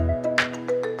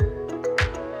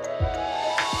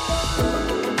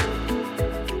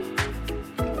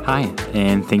Hi,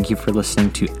 and thank you for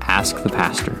listening to Ask the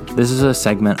Pastor. This is a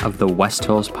segment of the West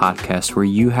Hills podcast where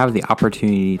you have the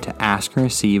opportunity to ask and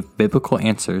receive biblical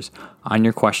answers on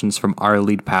your questions from our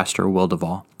lead pastor, Will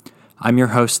Duvall. I'm your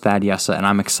host, Thad Yessa, and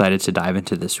I'm excited to dive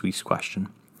into this week's question.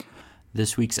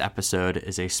 This week's episode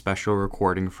is a special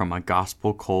recording from a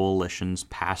Gospel Coalition's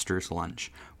Pastor's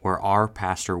Lunch, where our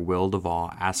pastor, Will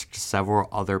Duvall, asked several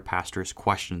other pastors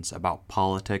questions about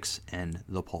politics in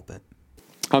the pulpit.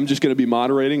 I'm just going to be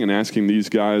moderating and asking these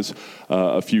guys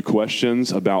a few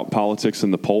questions about politics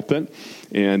in the pulpit.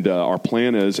 And our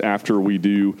plan is, after we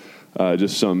do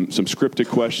just some scripted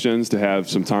questions, to have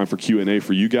some time for Q&A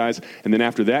for you guys. And then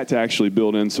after that, to actually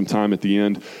build in some time at the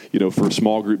end, for a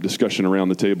small group discussion around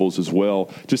the tables as well,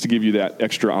 just to give you that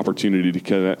extra opportunity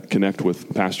to connect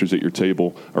with pastors at your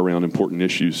table around important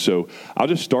issues. So I'll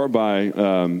just start by,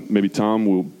 maybe Tom,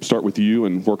 we'll start with you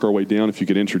and work our way down. If you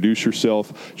could introduce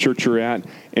yourself, church you're at,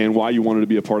 and why you wanted to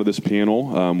be a part of this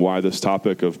panel, why this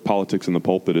topic of politics in the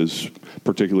pulpit is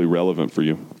particularly relevant for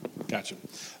you. Gotcha.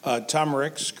 Tom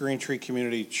Ricks, Green Tree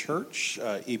Community Church,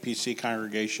 EPC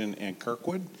congregation in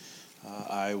Kirkwood.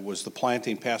 I was the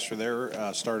planting pastor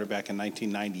there, started back in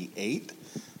 1998,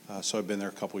 so I've been there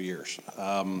a couple years.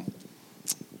 How long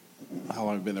have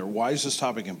I been there? Why is this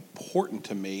topic important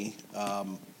to me?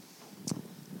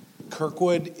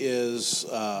 Kirkwood is,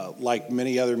 like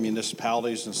many other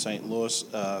municipalities in St. Louis,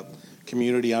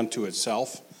 community unto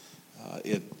itself.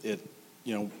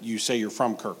 You say you're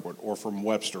from Kirkwood or from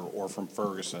Webster or from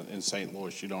Ferguson in St.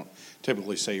 Louis. You don't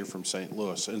typically say you're from St.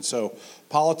 Louis. And so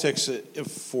politics,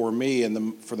 for me,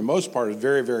 for the most part, is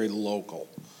very, very local.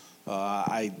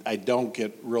 I don't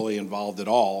get really involved at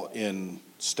all in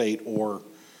state or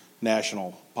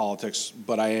national politics,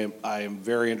 but I am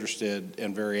very interested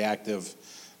and very active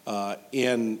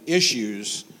in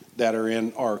issues that are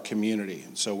in our community.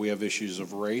 And so we have issues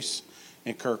of race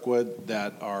in Kirkwood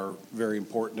that are very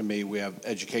important to me. We have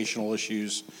educational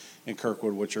issues in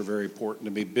Kirkwood, which are very important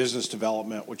to me. Business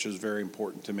development, which is very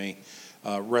important to me.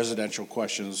 Residential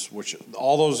questions, which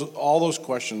all those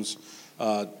questions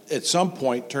at some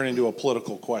point turn into a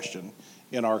political question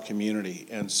in our community.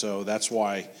 And so that's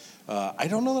why I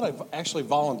don't know that I've actually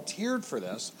volunteered for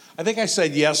this. I think I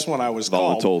said yes when I was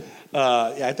called.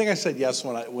 I think I said yes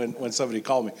when somebody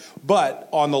called me. But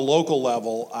on the local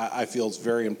level, I feel it's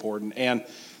very important. And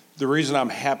the reason I'm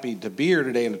happy to be here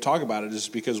today and to talk about it is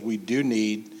because we do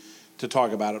need to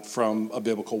talk about it from a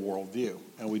biblical worldview.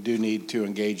 And we do need to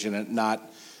engage in it,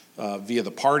 not via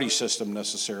the party system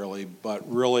necessarily, but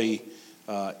really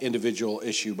individual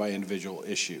issue by individual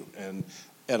issue. And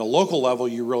at a local level,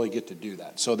 you really get to do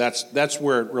that. So that's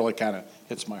where it really kind of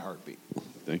hits my heartbeat.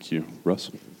 Thank you. Russ?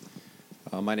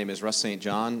 My name is Russ St.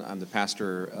 John. I'm the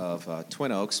pastor of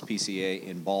Twin Oaks, PCA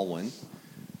in Baldwin.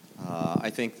 I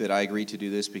think that I agreed to do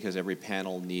this because every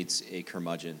panel needs a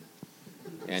curmudgeon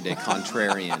and a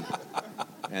contrarian,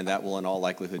 and that will in all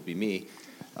likelihood be me.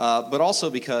 But also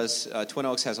because Twin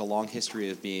Oaks has a long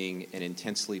history of being an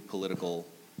intensely political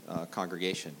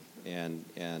congregation.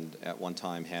 And at one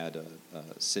time had a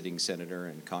sitting senator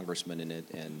and congressman in it,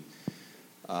 and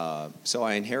so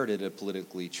I inherited a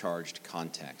politically charged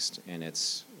context, and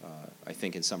it's, I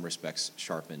think in some respects,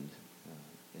 sharpened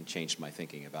and changed my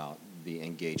thinking about the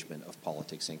engagement of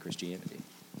politics and Christianity.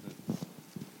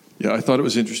 Yeah, I thought it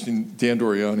was interesting. Dan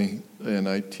Doriani, and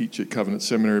I teach at Covenant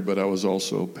Seminary, but I was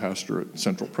also pastor at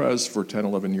Central Pres for 10,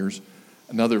 11 years.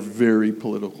 Another very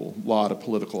political, lot of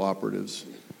political operatives,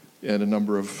 and a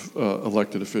number of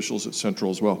elected officials at Central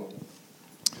as well.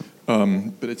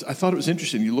 But I thought it was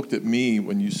interesting. You looked at me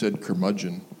when you said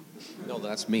curmudgeon. No,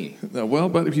 that's me. Well,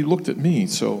 but if you looked at me,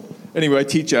 so anyway, I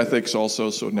teach ethics also,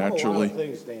 so naturally. A lot of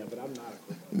things, Dan, but I'm not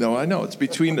a curmudgeon. No, I know it's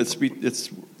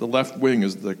the left wing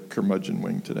is the curmudgeon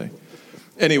wing today.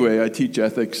 Anyway, I teach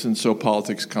ethics, and so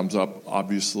politics comes up.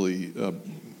 Obviously,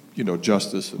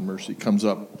 justice and mercy comes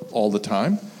up all the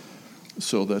time.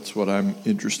 So that's what I'm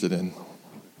interested in.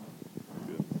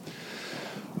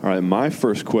 All right, my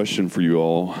first question for you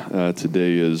all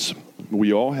today is,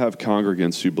 we all have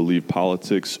congregants who believe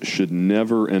politics should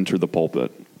never enter the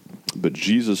pulpit, but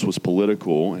Jesus was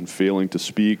political, and failing to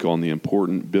speak on the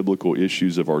important biblical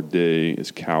issues of our day is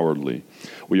cowardly.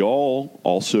 We all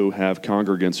also have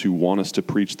congregants who want us to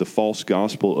preach the false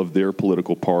gospel of their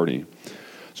political party.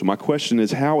 So my question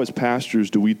is, how as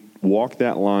pastors do we walk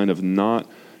that line of not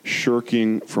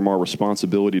shirking from our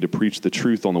responsibility to preach the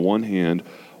truth on the one hand,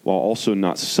 while also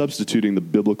not substituting the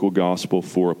biblical gospel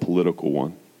for a political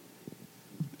one?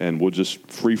 And we'll just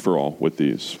free for all with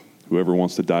these. Whoever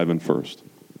wants to dive in first.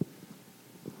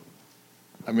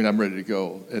 I mean, I'm ready to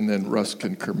go, and then Russ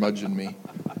can curmudgeon me.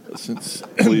 since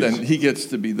then he gets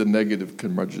to be the negative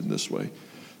curmudgeon this way.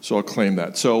 So I'll claim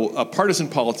that. So partisan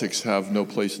politics have no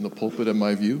place in the pulpit, in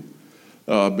my view.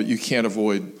 But you can't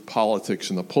avoid politics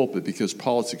in the pulpit, because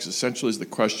politics essentially is the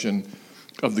question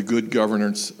of the good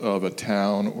governance of a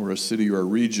town or a city or a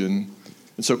region.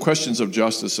 And so questions of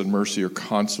justice and mercy are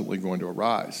constantly going to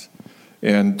arise.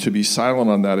 And to be silent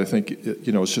on that, I think,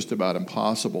 it's just about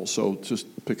impossible. So just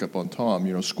pick up on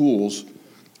Tom, schools,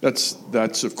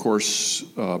 that's of course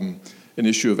an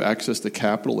issue of access to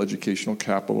capital, educational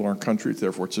capital in our country.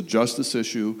 Therefore, it's a justice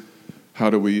issue. How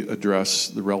do we address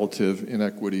the relative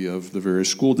inequity of the various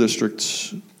school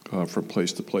districts from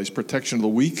place to place? Protection of the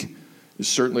weak is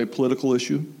certainly a political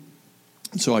issue.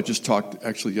 So I just talked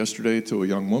actually yesterday to a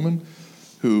young woman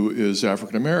who is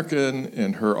African American,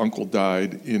 and her uncle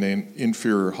died in an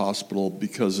inferior hospital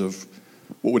because of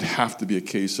what would have to be a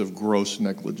case of gross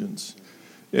negligence.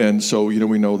 And so,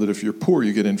 we know that if you're poor,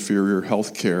 you get inferior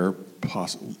health care,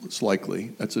 it's likely.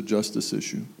 That's a justice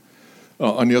issue.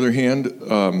 On the other hand,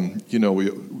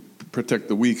 we protect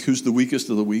the weak. Who's the weakest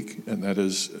of the weak? And that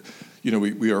is,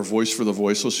 we are a voice for the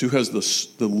voiceless. Who has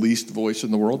the least voice in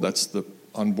the world? That's the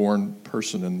unborn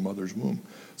person in mother's womb.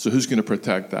 So who's going to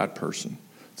protect that person?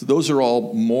 So those are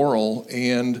all moral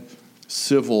and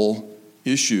civil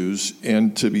issues,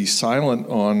 and to be silent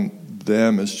on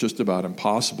them is just about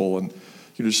impossible. And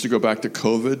just to go back to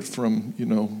COVID from,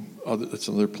 that's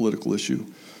another political issue.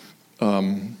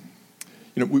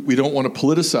 We don't want to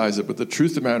politicize it, but the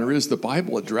truth of the matter is the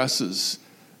Bible addresses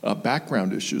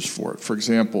background issues for it. For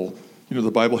example, the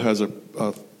Bible has an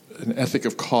ethic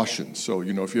of caution. So,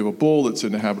 if you have a bull that's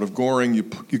in the habit of goring, you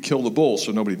kill the bull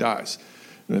so nobody dies.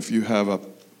 And if you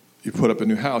put up a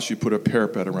new house, you put a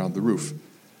parapet around the roof,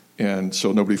 and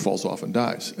so nobody falls off and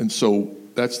dies. And so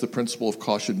that's the principle of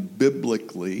caution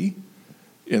biblically,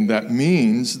 and that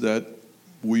means that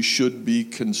we should be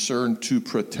concerned to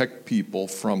protect people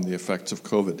from the effects of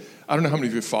COVID. I don't know how many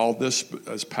of you followed this, but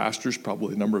as pastors,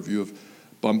 probably a number of you have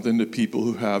bumped into people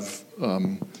who have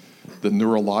the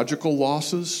neurological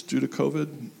losses due to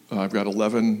COVID. I've got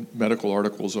 11 medical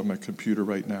articles on my computer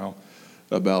right now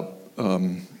about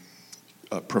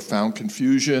profound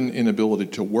confusion, inability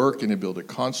to work, inability to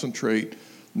concentrate,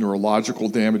 neurological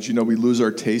damage. We lose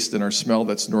our taste and our smell.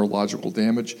 That's neurological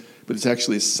damage, but it's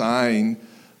actually a sign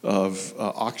of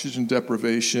oxygen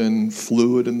deprivation,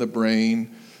 fluid in the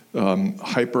brain,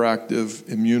 hyperactive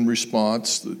immune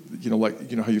response.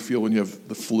 How you feel when you have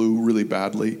the flu really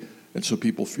badly, and so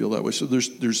people feel that way. So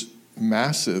there's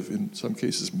massive, in some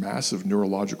cases, massive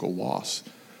neurological loss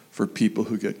for people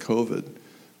who get COVID.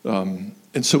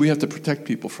 And so we have to protect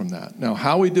people from that. Now,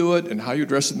 how we do it and how you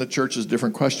address it in the church is a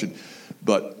different question.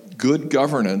 But good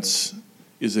governance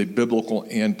is a biblical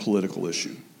and political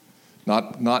issue.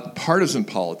 Not partisan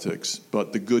politics,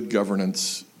 but the good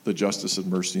governance, the justice and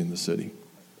mercy in the city.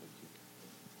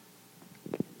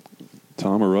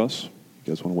 Tom or Russ, you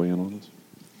guys want to weigh in on this?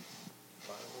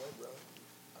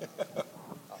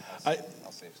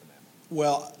 I'll save some ammo.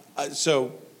 Well,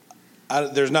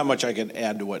 there's not much I can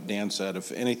add to what Dan said,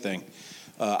 if anything.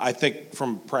 I think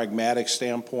from a pragmatic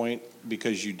standpoint,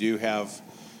 because you do have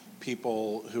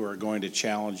people who are going to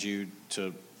challenge you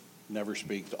to never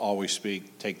speak, to always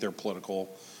speak, take their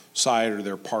political side or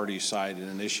their party side in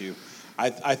an issue. I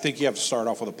think you have to start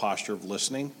off with a posture of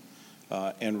listening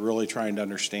and really trying to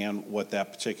understand what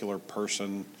that particular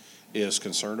person is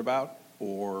concerned about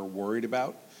or worried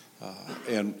about,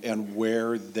 and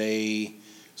where they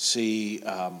see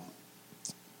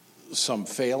some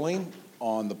failing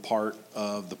on the part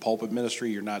of the pulpit ministry.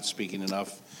 You're not speaking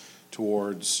enough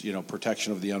towards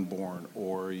protection of the unborn,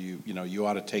 or you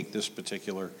ought to take this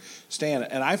particular stand.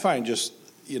 And I find just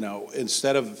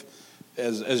instead of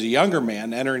as a younger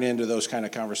man entering into those kind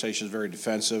of conversations very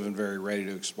defensive and very ready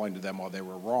to explain to them why they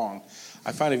were wrong,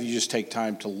 I find if you just take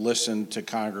time to listen to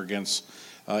congregants,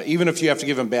 even if you have to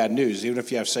give them bad news, even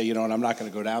if you have to say, and I'm not going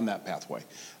to go down that pathway.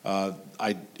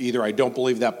 I don't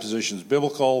believe that position is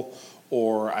biblical,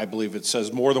 or I believe it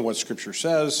says more than what Scripture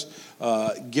says.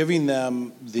 Giving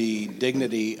them the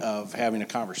dignity of having a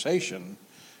conversation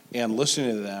and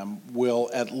listening to them will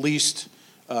at least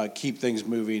keep things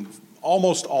moving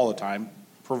almost all the time,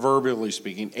 proverbially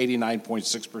speaking,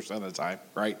 89.6% of the time,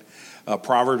 right?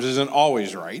 Proverbs isn't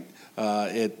always right.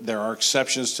 There are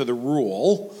exceptions to the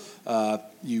rule.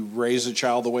 You raise a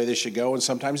child the way they should go, and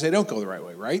sometimes they don't go the right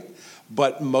way, right?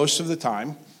 But most of the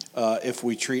time, if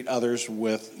we treat others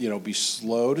with, be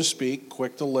slow to speak,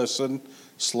 quick to listen,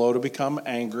 slow to become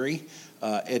angry,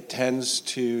 it tends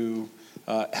to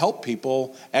help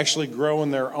people actually grow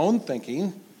in their own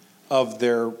thinking of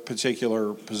their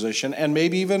particular position, and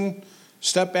maybe even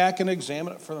step back and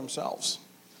examine it for themselves.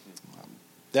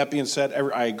 That being said,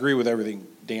 I agree with everything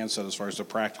Dan said as far as the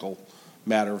practical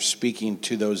matter of speaking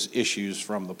to those issues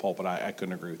from the pulpit. I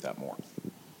couldn't agree with that more.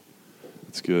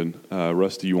 That's good.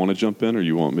 Russ, do you want to jump in, or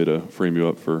you want me to frame you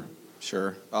up for?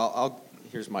 Sure.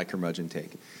 Here's my curmudgeon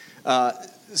take.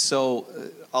 So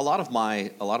a lot of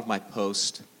my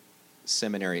post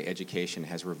seminary education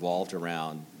has revolved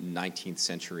around 19th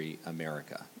century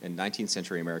America, and 19th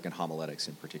century American homiletics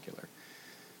in particular.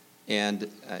 And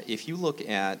if you look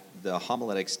at the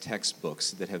homiletics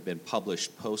textbooks that have been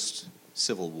published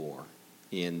post-Civil War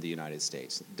in the United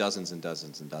States, dozens and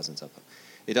dozens and dozens of them,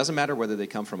 it doesn't matter whether they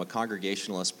come from a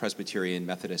Congregationalist, Presbyterian,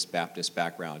 Methodist, Baptist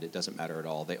background. It doesn't matter at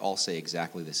all. They all say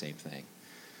exactly the same thing.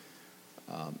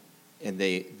 And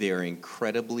they are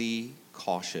incredibly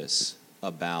cautious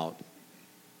about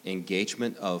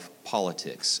engagement of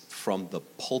politics from the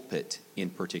pulpit in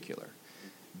particular,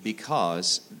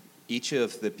 because each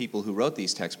of the people who wrote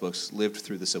these textbooks lived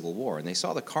through the Civil War, and they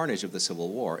saw the carnage of the Civil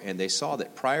War, and they saw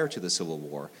that prior to the Civil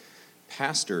War,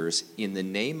 pastors, in the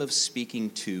name of speaking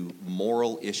to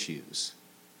moral issues,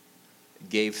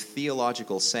 gave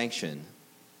theological sanction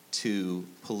to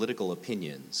political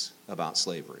opinions about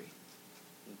slavery.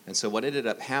 And so what ended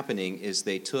up happening is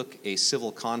they took a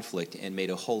civil conflict and made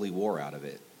a holy war out of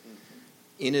it,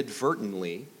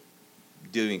 inadvertently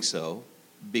doing so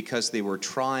because they were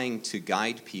trying to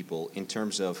guide people in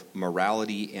terms of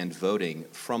morality and voting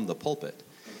from the pulpit.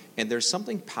 And there's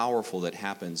something powerful that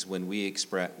happens when we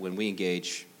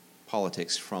engage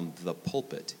politics from the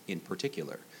pulpit in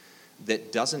particular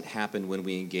that doesn't happen when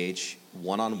we engage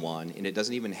one-on-one, and it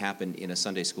doesn't even happen in a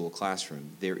Sunday school classroom.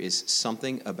 There is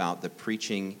something about the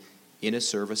preaching in a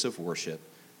service of worship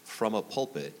from a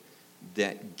pulpit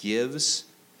that gives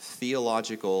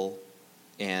theological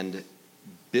and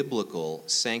biblical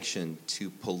sanction to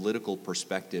political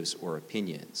perspectives or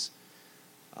opinions.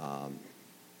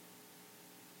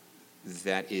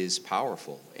 That is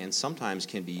powerful and sometimes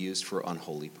can be used for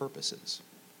unholy purposes.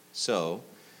 So,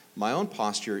 my own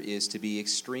posture is to be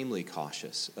extremely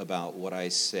cautious about what I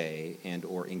say and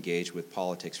or engage with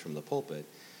politics from the pulpit,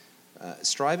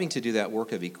 striving to do that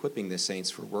work of equipping the saints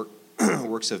for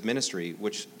works of ministry,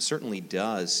 which certainly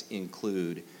does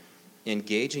include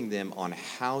engaging them on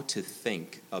how to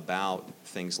think about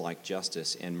things like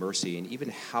justice and mercy, and even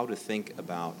how to think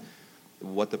about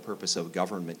what the purpose of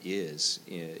government is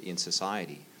in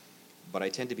society. But I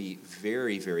tend to be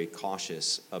very, very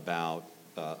cautious about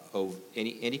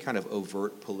any kind of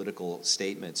overt political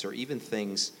statements, or even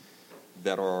things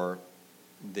that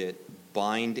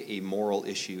bind a moral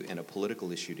issue and a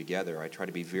political issue together. I try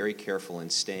to be very careful in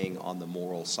staying on the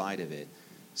moral side of it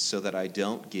so that I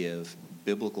don't give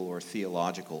biblical or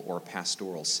theological or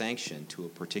pastoral sanction to a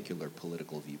particular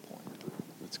political viewpoint.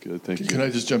 That's good. Thank you. Can I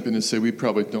just jump in and say we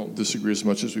probably don't disagree as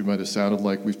much as we might have sounded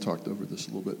like? We've talked over this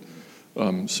a little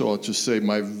bit. So I'll just say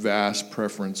my vast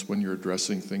preference when you're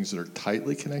addressing things that are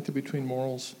tightly connected between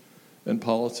morals and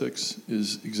politics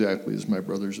is exactly as my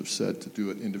brothers have said, to do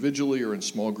it individually or in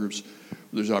small groups.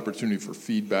 There's opportunity for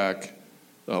feedback.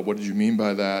 What did you mean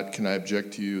by that? Can I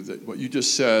object to you that what you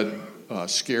just said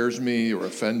scares me or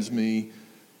offends me?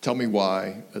 Tell me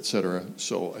why, etc.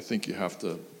 So I think you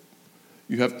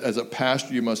have, as a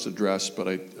pastor, you must address, but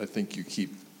I think you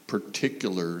keep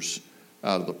particulars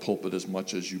out of the pulpit as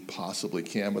much as you possibly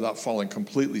can without falling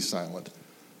completely silent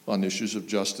on issues of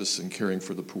justice and caring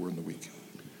for the poor and the weak.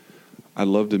 I'd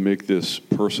love to make this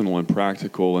personal and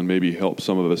practical and maybe help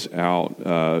some of us out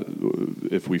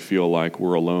if we feel like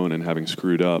we're alone and having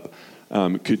screwed up.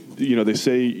 They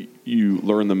say you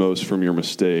learn the most from your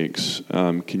mistakes.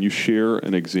 Can you share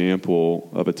an example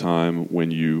of a time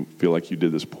when you feel like you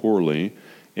did this poorly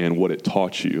and what it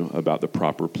taught you about the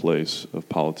proper place of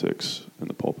politics in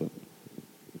the pulpit?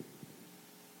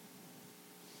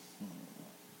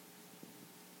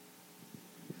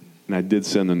 And I did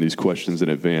send them these questions in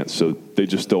advance, so they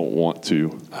just don't want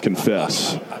to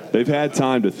confess. They've had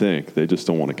time to think. They just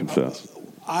don't want to confess.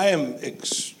 I am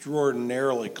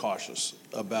extraordinarily cautious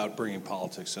about bringing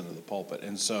politics into the pulpit.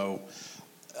 And so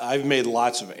I've made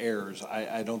lots of errors.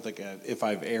 I don't think if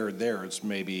I've erred there, it's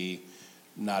maybe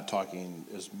not talking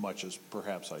as much as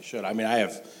perhaps I should. I mean, I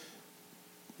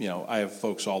have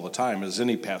folks all the time, as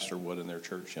any pastor would in their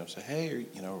church, say, hey,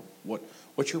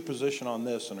 what's your position on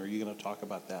this, and are you going to talk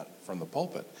about that from the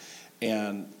pulpit?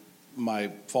 And my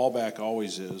fallback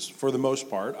always is, for the most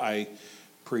part, I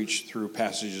preach through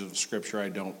passages of Scripture. I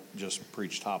don't just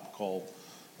preach topical.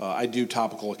 I do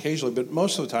topical occasionally, but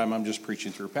most of the time I'm just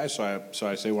preaching through a passage. So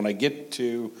I say when I get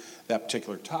to that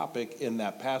particular topic in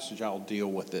that passage, I'll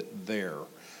deal with it there.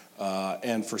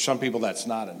 And for some people, that's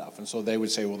not enough. And so they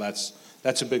would say, well,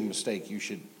 that's a big mistake. You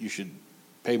should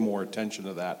pay more attention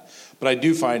to that. But I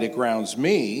do find it grounds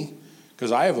me,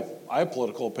 because I have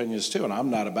political opinions too, and I'm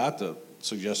not about to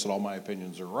suggest that all my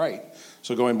opinions are right.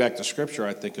 So going back to Scripture,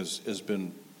 I think has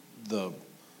been the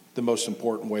most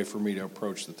important way for me to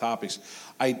approach the topics.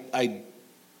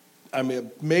 I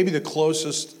mean, maybe the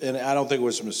closest, and I don't think it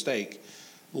was a mistake.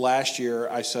 Last year,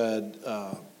 I said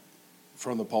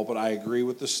from the pulpit, I agree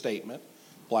with the statement,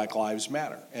 Black Lives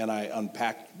Matter, and I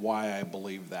unpacked why I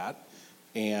believe that.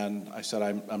 And I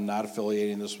said I'm not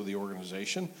affiliating this with the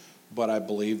organization, but I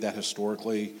believe that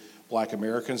historically Black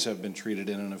Americans have been treated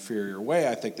in an inferior way.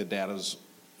 I think the data's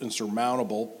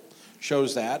insurmountable,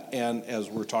 shows that. And as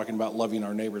we're talking about loving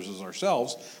our neighbors as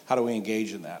ourselves, how do we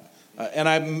engage in that? And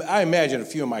I imagine a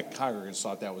few of my congregants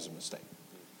thought that was a mistake.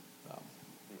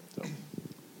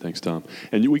 Thanks, Tom.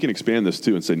 And we can expand this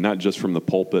too and say not just from the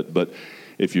pulpit, but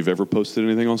if you've ever posted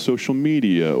anything on social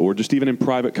media or just even in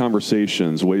private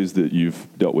conversations, ways that you've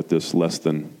dealt with this less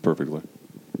than perfectly.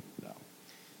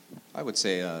 I would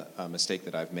say a mistake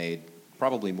that I've made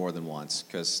probably more than once,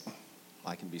 because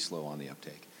I can be slow on the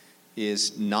uptake,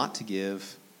 is not to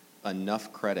give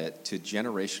enough credit to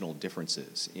generational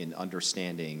differences in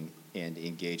understanding and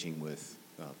engaging with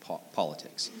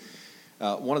politics.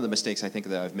 One of the mistakes I think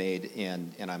that I've made,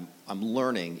 and I'm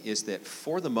learning, is that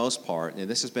for the most part, and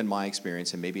this has been my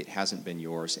experience, and maybe it hasn't been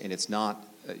yours, and it's not,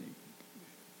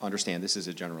 understand this is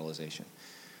a generalization.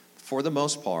 For the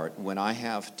most part, when I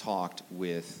have talked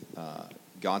with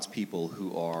God's people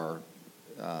who are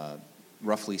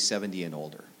roughly 70 and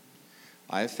older,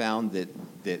 I have found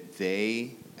that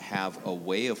they have a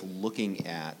way of looking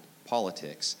at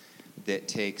politics that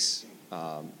takes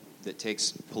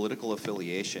political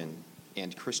affiliation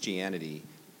and Christianity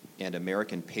and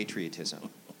American patriotism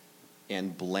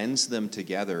and blends them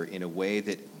together in a way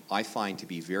that I find to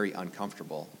be very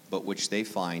uncomfortable, but which they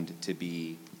find to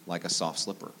be like a soft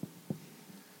slipper.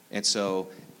 And so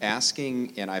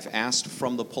asking, and I've asked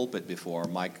from the pulpit before,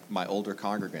 my older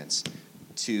congregants,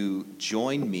 to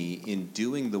join me in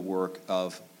doing the work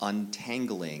of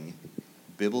untangling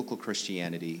biblical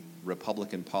Christianity,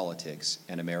 Republican politics,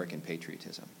 and American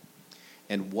patriotism.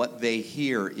 And what they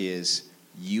hear is,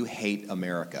 you hate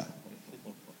America.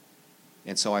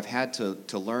 And so I've had to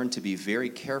learn to be very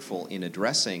careful in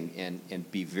addressing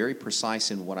and be very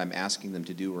precise in what I'm asking them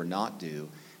to do or not do,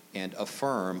 and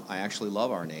affirm, I actually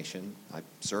love our nation, I've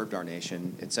served our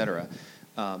nation, etc.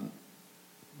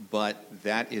 But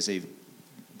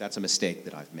that's a mistake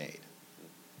that I've made.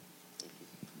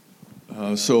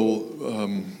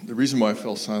 The reason why I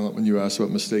fell silent when you asked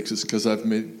about mistakes is because I've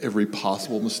made every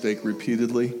possible mistake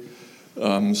repeatedly.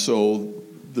 So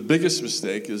the biggest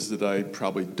mistake is that I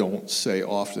probably don't say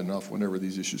often enough whenever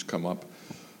these issues come up.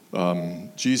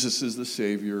 Jesus is the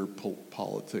Savior,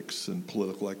 politics and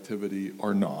political activity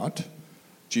are not.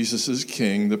 Jesus is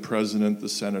King, the president, the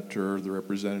senator, the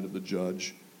representative, the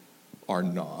judge are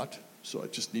not. So I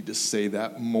just need to say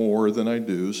that more than I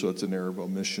do, so it's an error of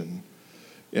omission.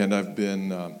 And I've been,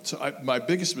 my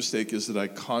biggest mistake is that I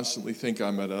constantly think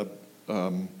I'm at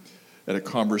a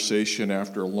conversation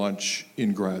after lunch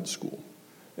in grad school.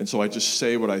 And so I just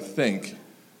say what I think,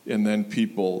 and then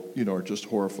people, are just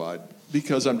horrified.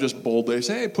 Because I'm just bold, they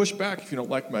say, hey, push back if you don't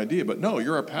like my idea. But no,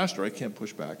 you're a pastor, I can't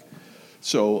push back.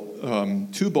 So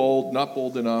too bold, not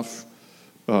bold enough,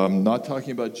 not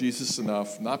talking about Jesus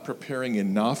enough, not preparing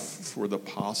enough for the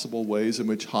possible ways in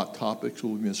which hot topics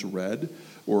will be misread,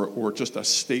 or just a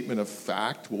statement of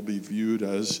fact will be viewed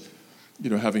as,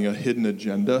 having a hidden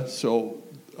agenda. So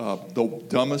the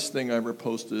dumbest thing I ever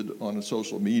posted on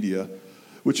social media,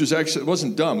 which was actually, it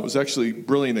wasn't dumb, it was actually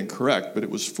brilliant and correct, but it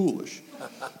was foolish.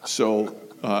 So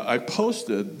I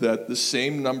posted that the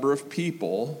same number of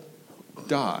people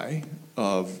die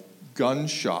of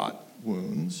gunshot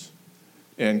wounds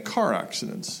and car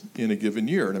accidents in a given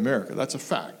year in America. That's a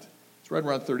fact. It's right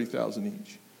around 30,000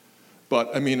 each.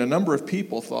 But, a number of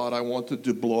people thought I wanted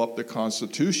to blow up the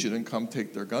Constitution and come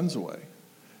take their guns away.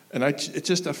 And it's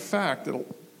just a fact that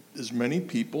as many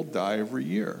people die every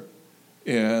year.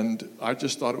 And I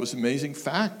just thought it was an amazing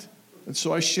fact. And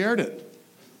so I shared it.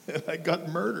 And I got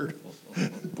murdered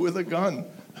with a gun.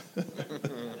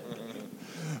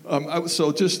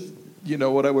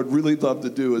 What I would really love to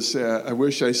do is say, I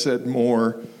wish I said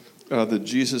more that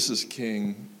Jesus is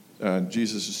King,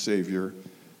 Jesus is Savior.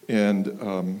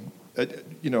 And,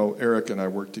 Eric and I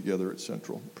worked together at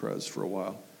Central Pres for a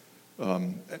while.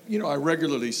 I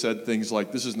regularly said things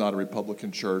like, this is not a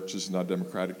Republican church, this is not a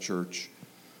Democratic church.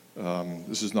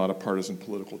 This is not a partisan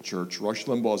political church. Rush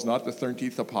Limbaugh is not the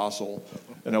 13th apostle.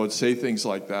 And I would say things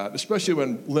like that, especially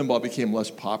when Limbaugh became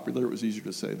less popular. It was easier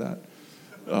to say that.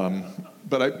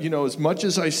 But as much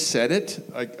as I said it,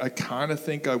 I kind of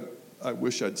think I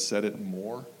wish I'd said it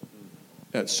more,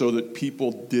 so that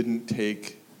people didn't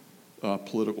take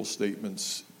political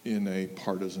statements in a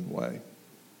partisan way.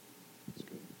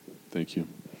 Thank you.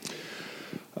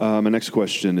 My next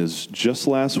question is, just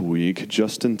last week,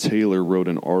 Justin Taylor wrote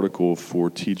an article for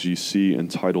TGC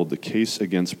entitled "The Case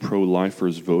Against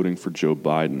Pro-Lifers Voting for Joe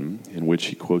Biden," in which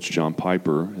he quotes John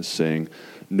Piper as saying,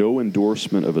 "No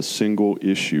endorsement of a single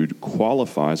issue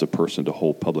qualifies a person to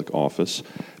hold public office.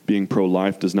 Being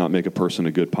pro-life does not make a person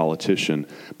a good politician,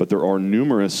 but there are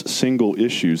numerous single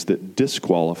issues that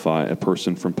disqualify a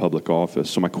person from public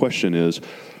office." So my question is,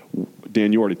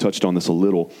 Dan, you already touched on this a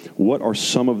little. What are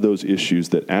some of those issues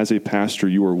that, as a pastor,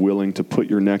 you are willing to put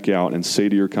your neck out and say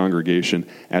to your congregation,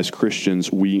 as Christians,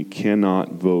 we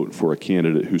cannot vote for a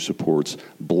candidate who supports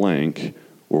blank,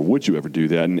 or would you ever do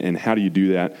that? And how do you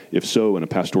do that, if so, in a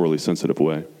pastorally sensitive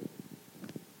way?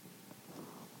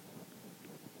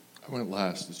 I went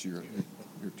last. It's your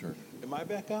turn. Am I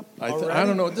back up? I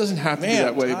don't know. It doesn't have to be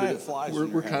that way, time but flies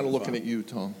when we're you're kind of having looking fun. at you,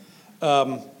 Tom.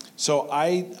 So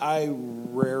I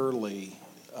rarely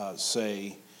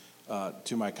say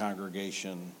to my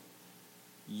congregation,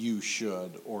 you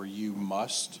should or you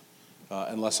must,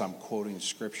 unless I'm quoting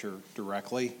scripture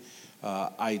directly.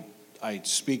 I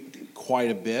speak quite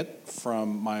a bit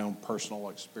from my own personal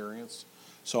experience.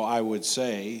 So I would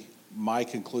say my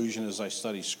conclusion as I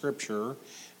study scripture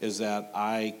is that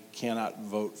I cannot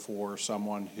vote for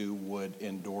someone who would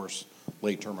endorse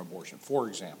late-term abortion, for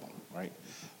example, right?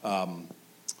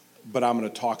 But I'm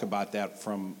going to talk about that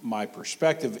from my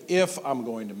perspective if I'm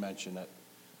going to mention it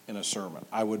in a sermon.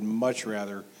 I would much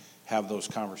rather have those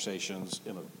conversations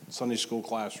in a Sunday school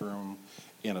classroom,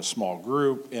 in a small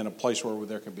group, in a place where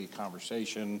there can be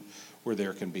conversation, where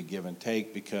there can be give and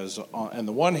take, because on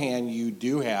the one hand, you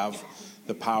do have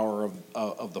the power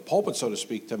of the pulpit, so to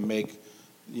speak, to make,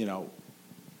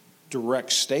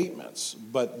 direct statements,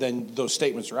 but then those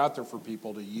statements are out there for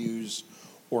people to use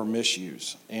or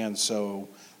misuse. And so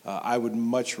I would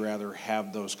much rather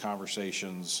have those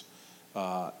conversations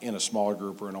in a smaller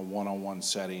group or in a one-on-one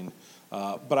setting.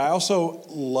 But I also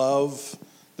love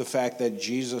the fact that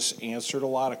Jesus answered a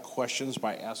lot of questions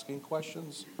by asking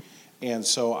questions. And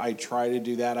so I try to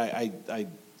do that. I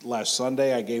last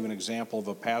Sunday, I gave an example of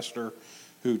a pastor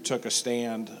who took a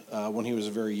stand when he was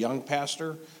a very young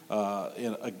pastor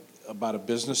about a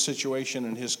business situation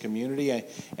in his community.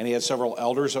 And he had several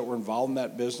elders that were involved in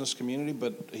that business community,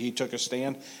 but he took a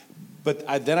stand. But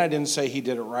then I didn't say he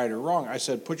did it right or wrong. I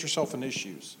said, put yourself in his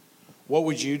shoes. What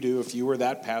would you do if you were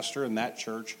that pastor in that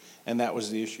church and that was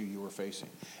the issue you were facing?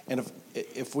 And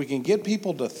if we can get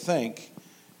people to think,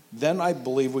 then I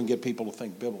believe we can get people to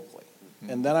think biblically.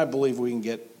 And then I believe we can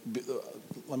get,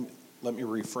 let me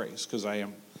rephrase, because I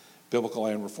am biblical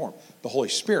and reformed. The Holy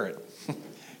Spirit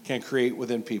can create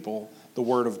within people the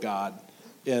Word of God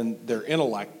in their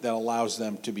intellect that allows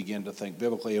them to begin to think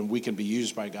biblically, and we can be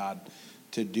used by God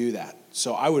to do that.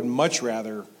 So I would much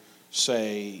rather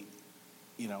say,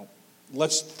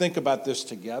 let's think about this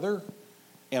together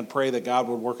and pray that God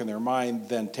would work in their mind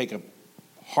than take a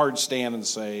hard stand and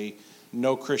say,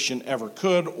 no Christian ever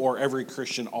could or every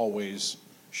Christian always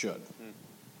should.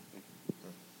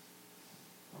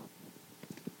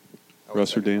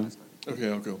 Russ or Dan?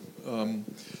 Okay, I'll go.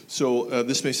 So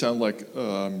this may sound like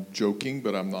joking,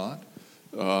 but I'm not.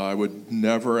 I would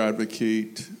never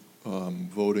advocate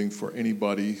voting for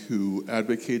anybody who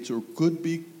advocates or could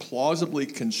be plausibly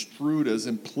construed as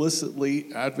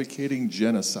implicitly advocating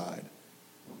genocide.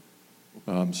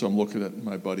 So I'm looking at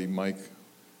my buddy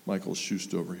Michael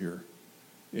Schust over here.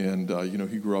 And,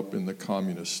 he grew up in the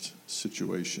communist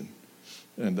situation.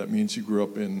 And that means he grew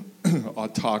up in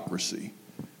autocracy.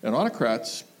 And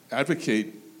autocrats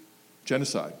advocate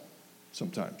genocide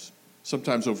sometimes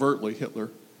overtly, Hitler,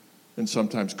 and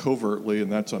sometimes covertly,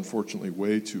 and that's unfortunately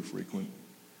way too frequent.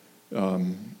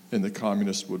 And the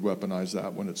communists would weaponize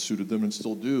that when it suited them and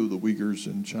still do, the Uyghurs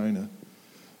in China.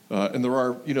 And there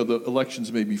are, the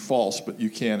elections may be false, but you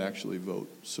can actually vote.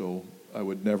 So I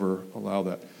would never allow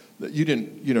that. You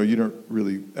didn't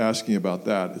really asking about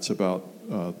that. It's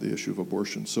about the issue of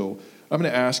abortion. So I'm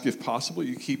going to ask, if possible,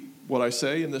 you keep what I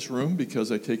say in this room,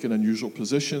 because I take an unusual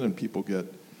position and people get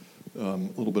a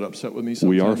little bit upset with me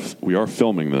sometimes. We are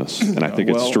filming this, and I think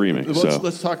it's streaming.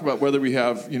 Let's talk about whether we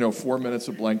have 4 minutes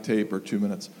of blank tape or 2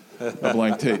 minutes of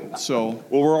blank tape. So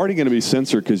we're already going to be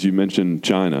censored because you mentioned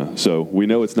China, so we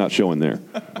know it's not showing there.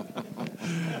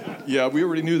 Yeah, we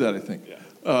already knew that, I think.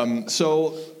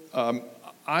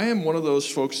 I am one of those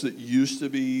folks that used to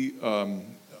be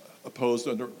opposed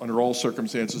under all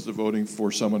circumstances to voting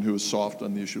for someone who is soft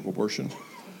on the issue of abortion.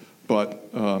 but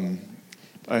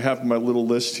I have my little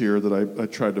list here that I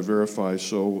tried to verify.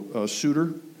 So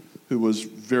Souter, who was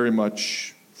very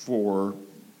much for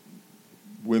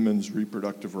women's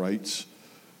reproductive rights,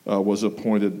 was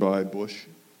appointed by Bush.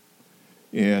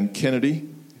 And Kennedy,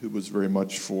 who was very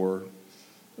much for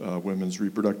women's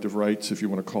reproductive rights, if you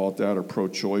want to call it that, or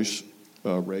pro-choice,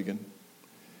 Reagan.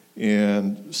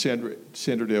 And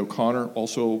Sandra Day O'Connor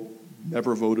also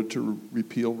never voted to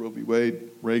repeal Roe v. Wade,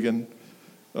 Reagan.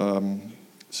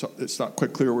 So it's not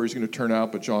quite clear where he's going to turn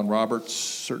out, but John Roberts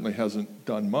certainly hasn't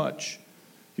done much.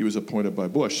 He was appointed by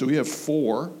Bush. So we have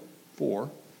four,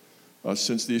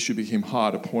 since the issue became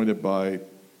hot, appointed by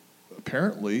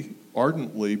apparently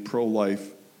ardently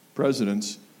pro-life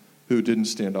presidents who didn't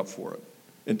stand up for it.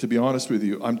 And to be honest with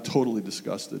you, I'm totally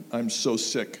disgusted. I'm so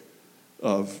sick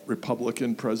of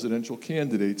Republican presidential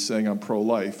candidates saying I'm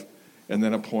pro-life and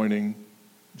then appointing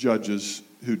judges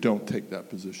who don't take that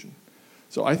position.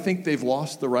 So I think they've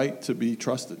lost the right to be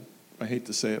trusted. I hate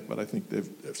to say it, but I think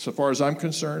so far as I'm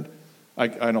concerned,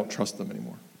 I don't trust them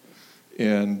anymore.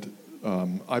 And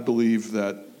I believe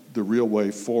that the real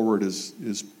way forward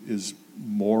is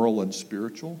moral and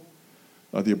spiritual.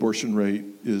 The abortion rate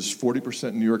is 40%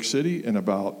 in New York City and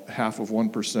about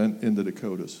 0.5% in the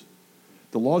Dakotas.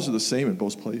 The laws are the same in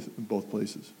both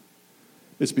places.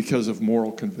 It's because of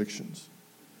moral convictions.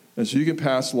 And so you can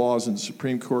pass laws and the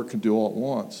Supreme Court can do all it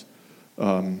wants.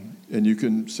 And you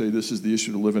can say this is the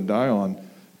issue to live and die on.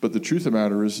 But the truth of the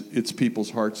matter is it's people's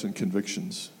hearts and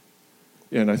convictions.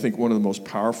 And I think one of the most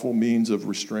powerful means of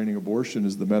restraining abortion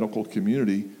is the medical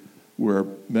community, where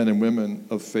men and women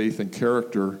of faith and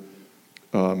character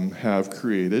have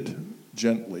created,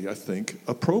 gently, I think,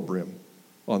 a program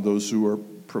on those who are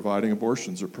providing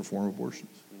abortions or perform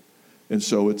abortions. And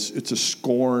so it's a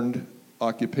scorned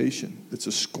occupation. It's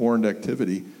a scorned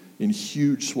activity in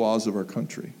huge swaths of our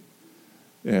country.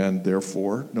 And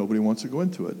therefore, nobody wants to go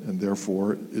into it. And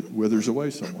therefore, it withers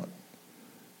away somewhat.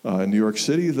 In New York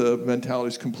City, the mentality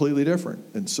is completely different.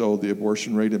 And so the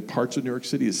abortion rate in parts of New York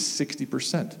City is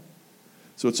 60%.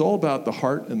 So it's all about the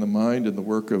heart and the mind and the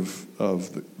work of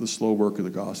the slow work of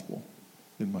the gospel,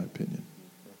 in my opinion.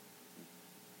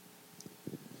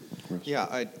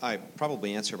 Yeah, I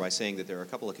probably answer by saying that there are a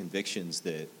couple of convictions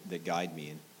that guide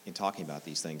me in talking about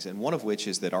these things. And one of which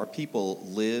is that our people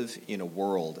live in a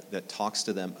world that talks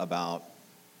to them about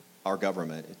our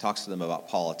government, it talks to them about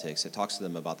politics, it talks to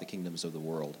them about the kingdoms of the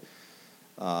world.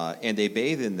 And they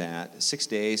bathe in that 6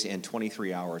 days and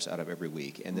 23 hours out of every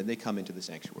week, and then they come into the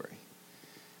sanctuary.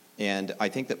 And I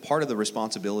think that part of the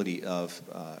responsibility of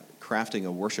crafting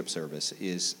a worship service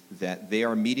is that they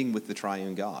are meeting with the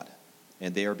triune God,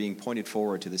 and they are being pointed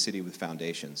forward to the city with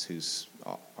foundations, whose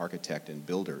architect and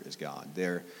builder is God.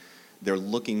 They're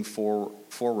looking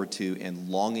forward to and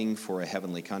longing for a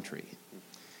heavenly country.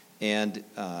 And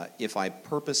if I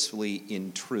purposefully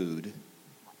intrude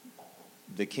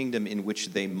the kingdom in which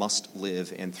they must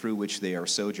live and through which they are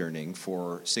sojourning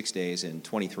for 6 days and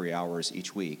 23 hours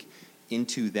each week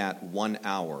into that 1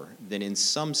 hour, then in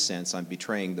some sense I'm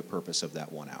betraying the purpose of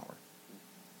that 1 hour.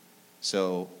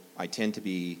 So I tend to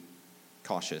be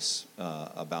cautious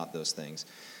about those things.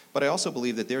 But I also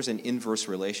believe that there's an inverse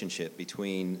relationship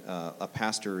between a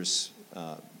pastor's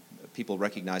people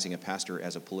recognizing a pastor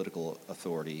as a political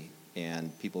authority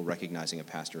and people recognizing a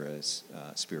pastor as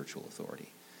spiritual authority.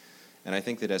 And I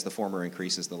think that as the former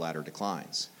increases, the latter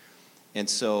declines. And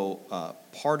so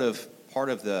part of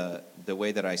the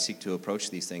way that I seek to approach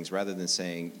these things, rather than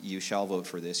saying you shall vote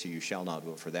for this or you shall not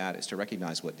vote for that, is to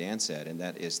recognize what Dan said, and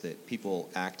that is that people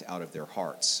act out of their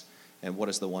hearts. And what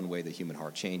is the one way the human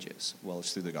heart changes? Well,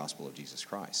 it's through the gospel of Jesus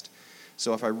Christ.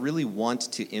 So if I really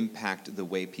want to impact the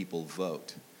way people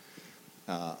vote,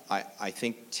 I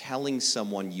think telling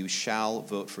someone you shall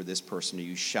vote for this person or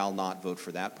you shall not vote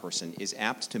for that person is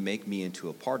apt to make me into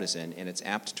a partisan, and it's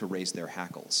apt to raise their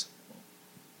hackles.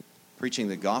 Preaching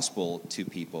the gospel to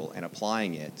people and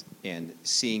applying it and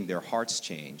seeing their hearts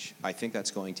change, I think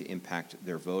that's going to impact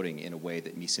their voting in a way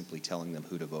that me simply telling them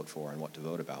who to vote for and what to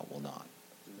vote about will not.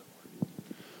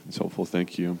 It's helpful,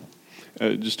 thank you.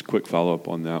 Just a quick follow-up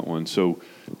on that one. So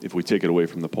if we take it away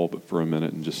from the pulpit for a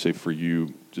minute and just say for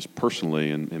you, just personally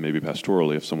and maybe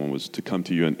pastorally, if someone was to come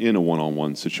to you in a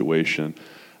one-on-one situation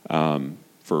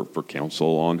for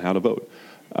counsel on how to vote,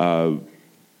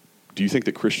 do you think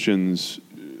that Christians,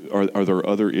 are there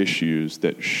other issues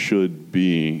that should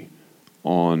be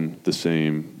on the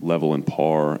same level and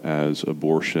par as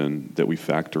abortion that we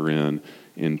factor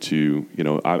into,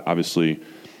 obviously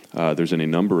there's any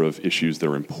number of issues that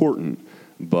are important,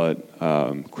 but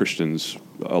Christians,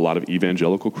 a lot of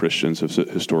evangelical Christians have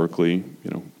historically,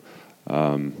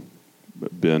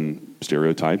 been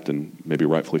stereotyped, and maybe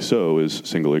rightfully so, as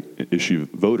single-issue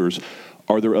voters.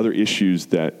 Are there other issues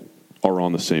that are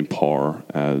on the same par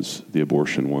as the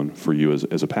abortion one for you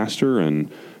as a pastor,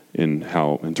 and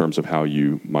in terms of how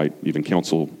you might even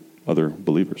counsel other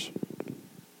believers?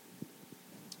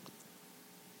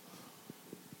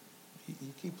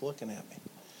 You keep looking at me.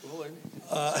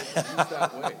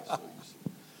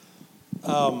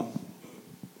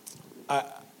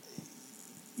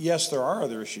 Yes, there are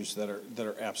other issues that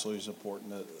are absolutely as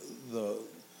important.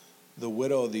 The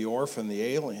widow, the orphan, the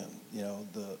alien,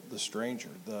 the stranger,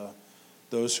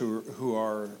 those who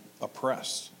are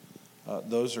oppressed.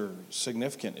 Those are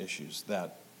significant issues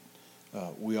that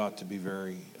we ought to be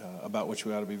about which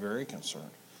we ought to be very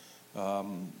concerned.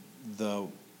 The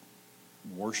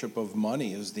worship of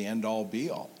money is the end-all,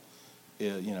 be-all.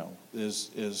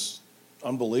 Is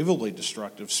unbelievably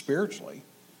destructive spiritually.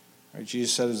 Right?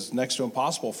 Jesus said it's next to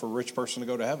impossible for a rich person to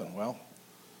go to heaven. Well,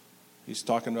 he's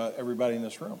talking about everybody in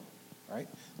this room, right?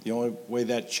 The only way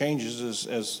that changes is,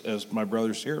 as my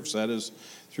brothers here have said, is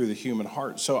through the human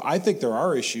heart. So I think there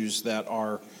are issues that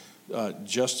are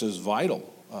just as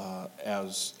vital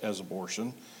as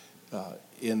abortion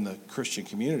in the Christian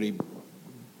community.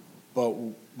 But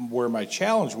where my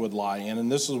challenge would lie in,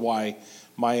 and this is why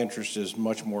my interest is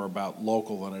much more about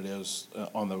local than it is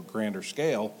on the grander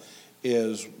scale,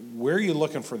 is where are you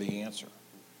looking for the answer?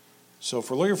 So if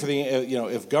we're looking for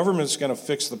if government's going to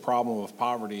fix the problem of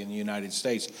poverty in the United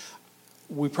States,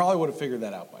 we probably would have figured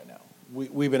that out by now.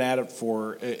 We've been at it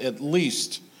for at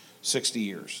least 60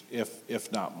 years,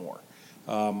 if not more.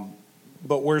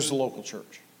 But where's the local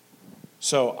church?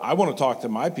 So I want to talk to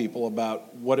my people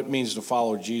about what it means to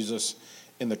follow Jesus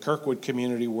in the Kirkwood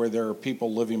community where there are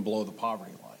people living below the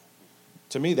poverty line.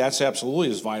 To me, that's absolutely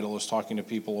as vital as talking to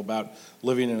people about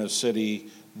living in a city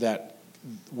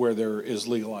where there is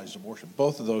legalized abortion.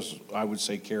 Both of those, I would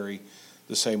say, carry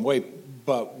the same weight.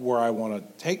 But where I want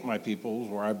to take my people,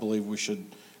 where I believe we should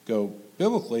go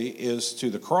biblically, is to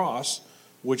the cross,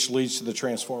 which leads to the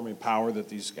transforming power that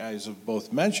these guys have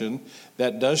both mentioned,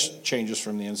 that does change us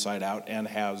from the inside out and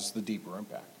has the deeper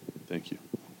impact. Thank you.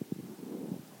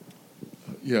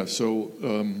 Yeah, so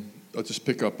I'll just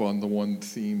pick up on the one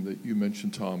theme that you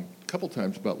mentioned, Tom, a couple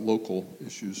times about local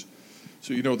issues.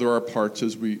 So, there are parts,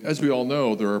 as we all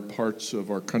know, there are parts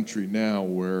of our country now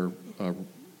where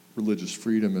religious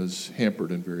freedom is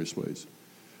hampered in various ways.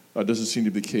 It doesn't seem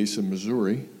to be the case in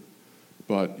Missouri,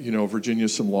 but, Virginia,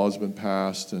 some laws have been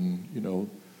passed, and,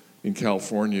 in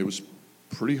California, it was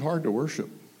pretty hard to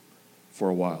worship for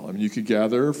a while. I mean, you could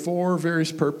gather for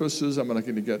various purposes. I'm not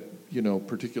going to get,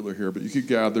 particular here, but you could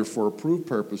gather for approved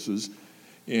purposes,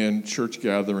 and church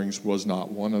gatherings was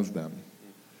not one of them.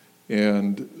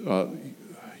 And,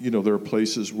 there are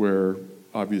places where,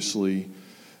 obviously,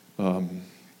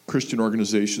 Christian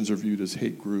organizations are viewed as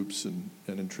hate groups and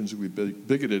intrinsically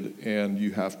bigoted, and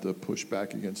you have to push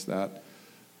back against that,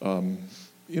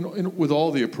 with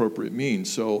all the appropriate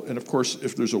means. So, and of course,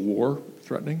 if there's a war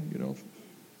threatening, no,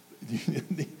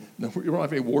 we don't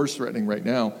have any wars threatening right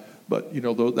now, but,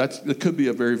 that could be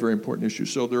a very, very important issue.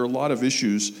 So there are a lot of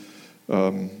issues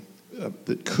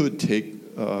that could take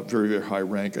very, very high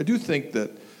rank. I do think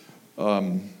that,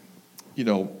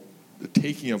 the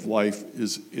taking of life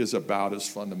is about as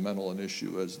fundamental an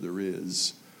issue as there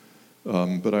is.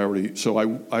 But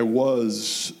I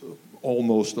was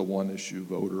almost a one-issue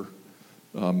voter,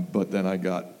 but then I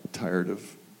got tired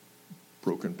of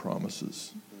broken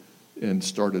promises and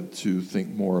started to think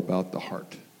more about the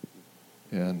heart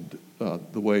and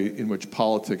the way in which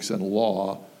politics and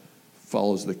law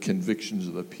follows the convictions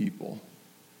of the people,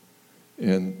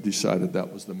 and decided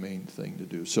that was the main thing to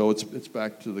do. So it's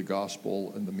back to the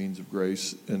gospel and the means of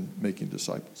grace and making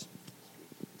disciples.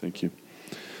 Thank you.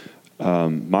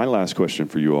 My last question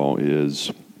for you all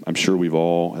is, I'm sure we've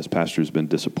all, as pastors, been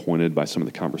disappointed by some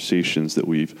of the conversations that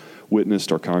we've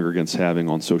witnessed our congregants having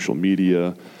on social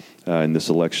media in this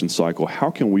election cycle. How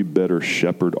can we better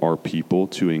shepherd our people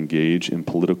to engage in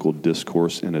political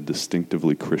discourse in a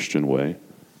distinctively Christian way?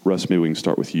 Russ, maybe we can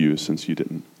start with you, since you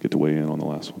didn't get to weigh in on the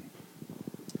last one.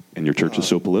 And your church is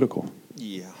so political.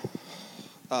 Yeah.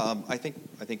 I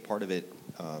think part of it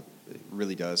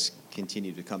really does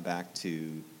continue to come back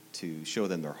to show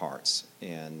them their hearts.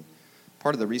 And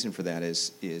part of the reason for that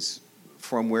is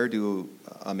from where do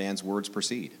a man's words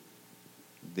proceed?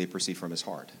 They proceed from his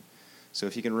heart. So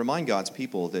if you can remind God's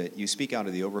people that you speak out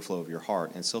of the overflow of your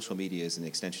heart, and social media is an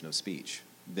extension of speech,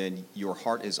 then your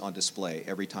heart is on display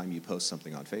every time you post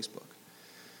something on Facebook.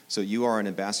 So you are an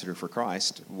ambassador for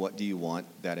Christ. What do you want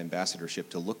that ambassadorship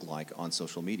to look like on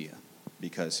social media?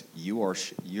 because you're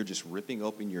just ripping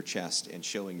open your chest and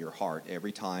showing your heart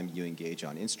every time you engage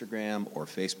on Instagram or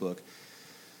Facebook.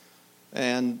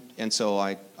 And so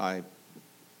I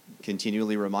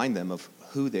continually remind them of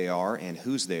who they are and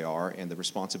whose they are and the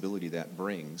responsibility that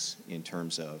brings in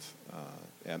terms of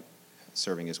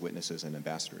serving as witnesses and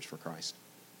ambassadors for Christ.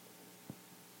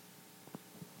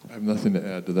 I have nothing to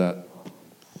add to that.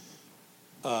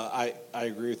 I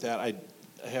agree with that. I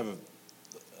have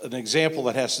an example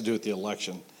that has to do with the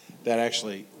election that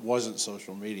actually wasn't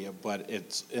social media, but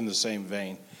it's in the same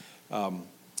vein. A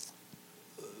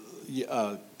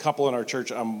couple in our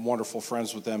church, I'm wonderful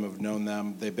friends with them, have known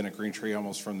them. They've been at Green Tree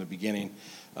almost from the beginning,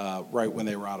 right when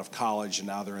they were out of college, and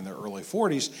now they're in their early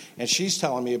 40s. And she's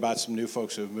telling me about some new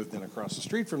folks who have moved in across the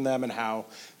street from them and how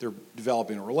they're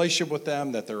developing a relationship with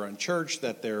them, that they're unchurched,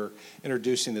 that they're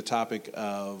introducing the topic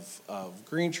of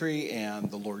Green Tree and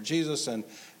the Lord Jesus, and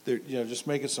they're just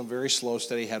making some very slow,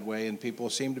 steady headway, and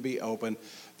people seem to be open.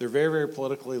 They're very, very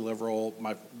politically liberal.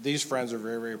 These friends are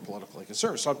very, very politically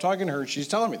conservative. So I'm talking to her, and she's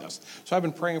telling me this. So I've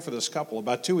been praying for this couple.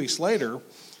 About 2 weeks later,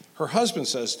 her husband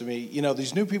says to me,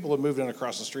 these new people have moved in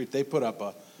across the street. They put up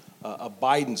a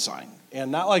Biden sign,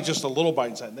 and not like just a little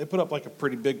Biden sign. They put up like a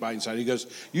pretty big Biden sign. He goes,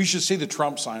 "You should see the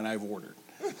Trump sign I've ordered."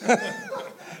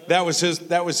 That was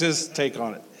his take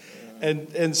on it.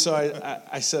 And so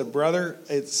I said, "Brother,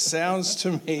 it sounds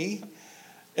to me,"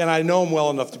 and I know him well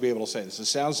enough to be able to say this, it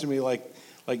sounds to me like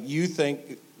you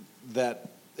think that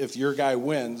if your guy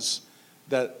wins,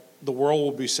 that the world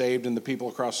will be saved and the people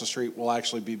across the street will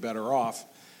actually be better off,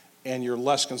 and you're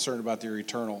less concerned about their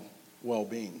eternal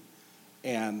well-being.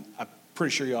 And I'm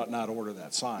pretty sure you ought not order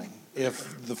that sign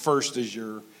if the first is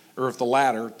or if the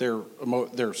latter,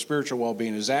 their spiritual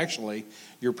well-being is actually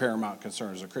your paramount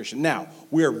concern as a Christian. Now,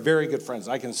 we are very good friends.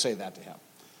 I can say that to him.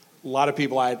 A lot of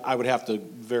people, I would have to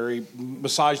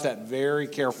massage that very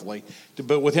carefully.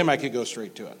 But with him, I could go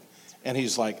straight to it. And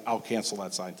he's like, "I'll cancel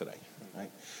that sign today." Right?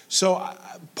 So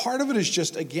part of it is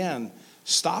just, again,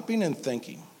 stopping and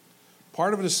thinking.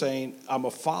 Part of it is saying, I'm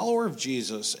a follower of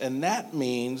Jesus, and that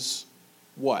means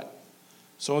what?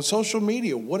 So on social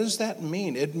media, what does that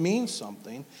mean? It means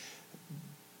something.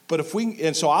 But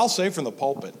so I'll say from the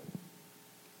pulpit,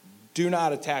 do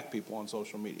not attack people on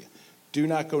social media. Do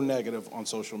not go negative on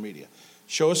social media.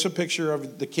 Show us a picture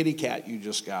of the kitty cat you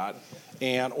just got,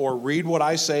 or read what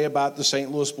I say about the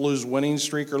St. Louis Blues winning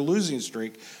streak or losing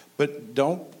streak. But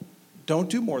don't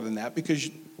do more than that, because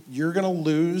you're going to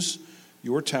lose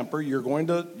your temper. You're going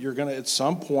to at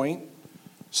some point,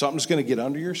 something's going to get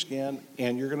under your skin,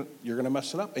 and you're going to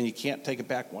mess it up, and you can't take it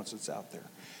back once it's out there.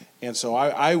 And so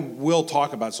I will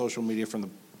talk about social media from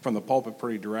the pulpit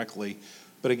pretty directly.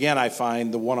 But again, I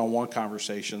find the one-on-one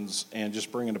conversations and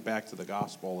just bringing it back to the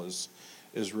gospel is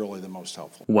really the most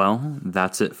helpful. Well,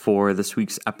 that's it for this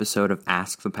week's episode of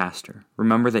Ask the Pastor.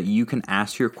 Remember that you can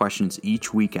ask your questions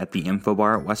each week at the info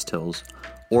bar at West Hills,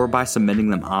 or by submitting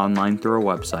them online through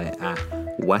our website at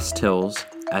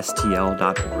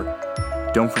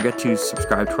westhillsstl.org. Don't forget to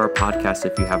subscribe to our podcast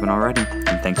if you haven't already,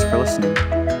 and thanks for listening.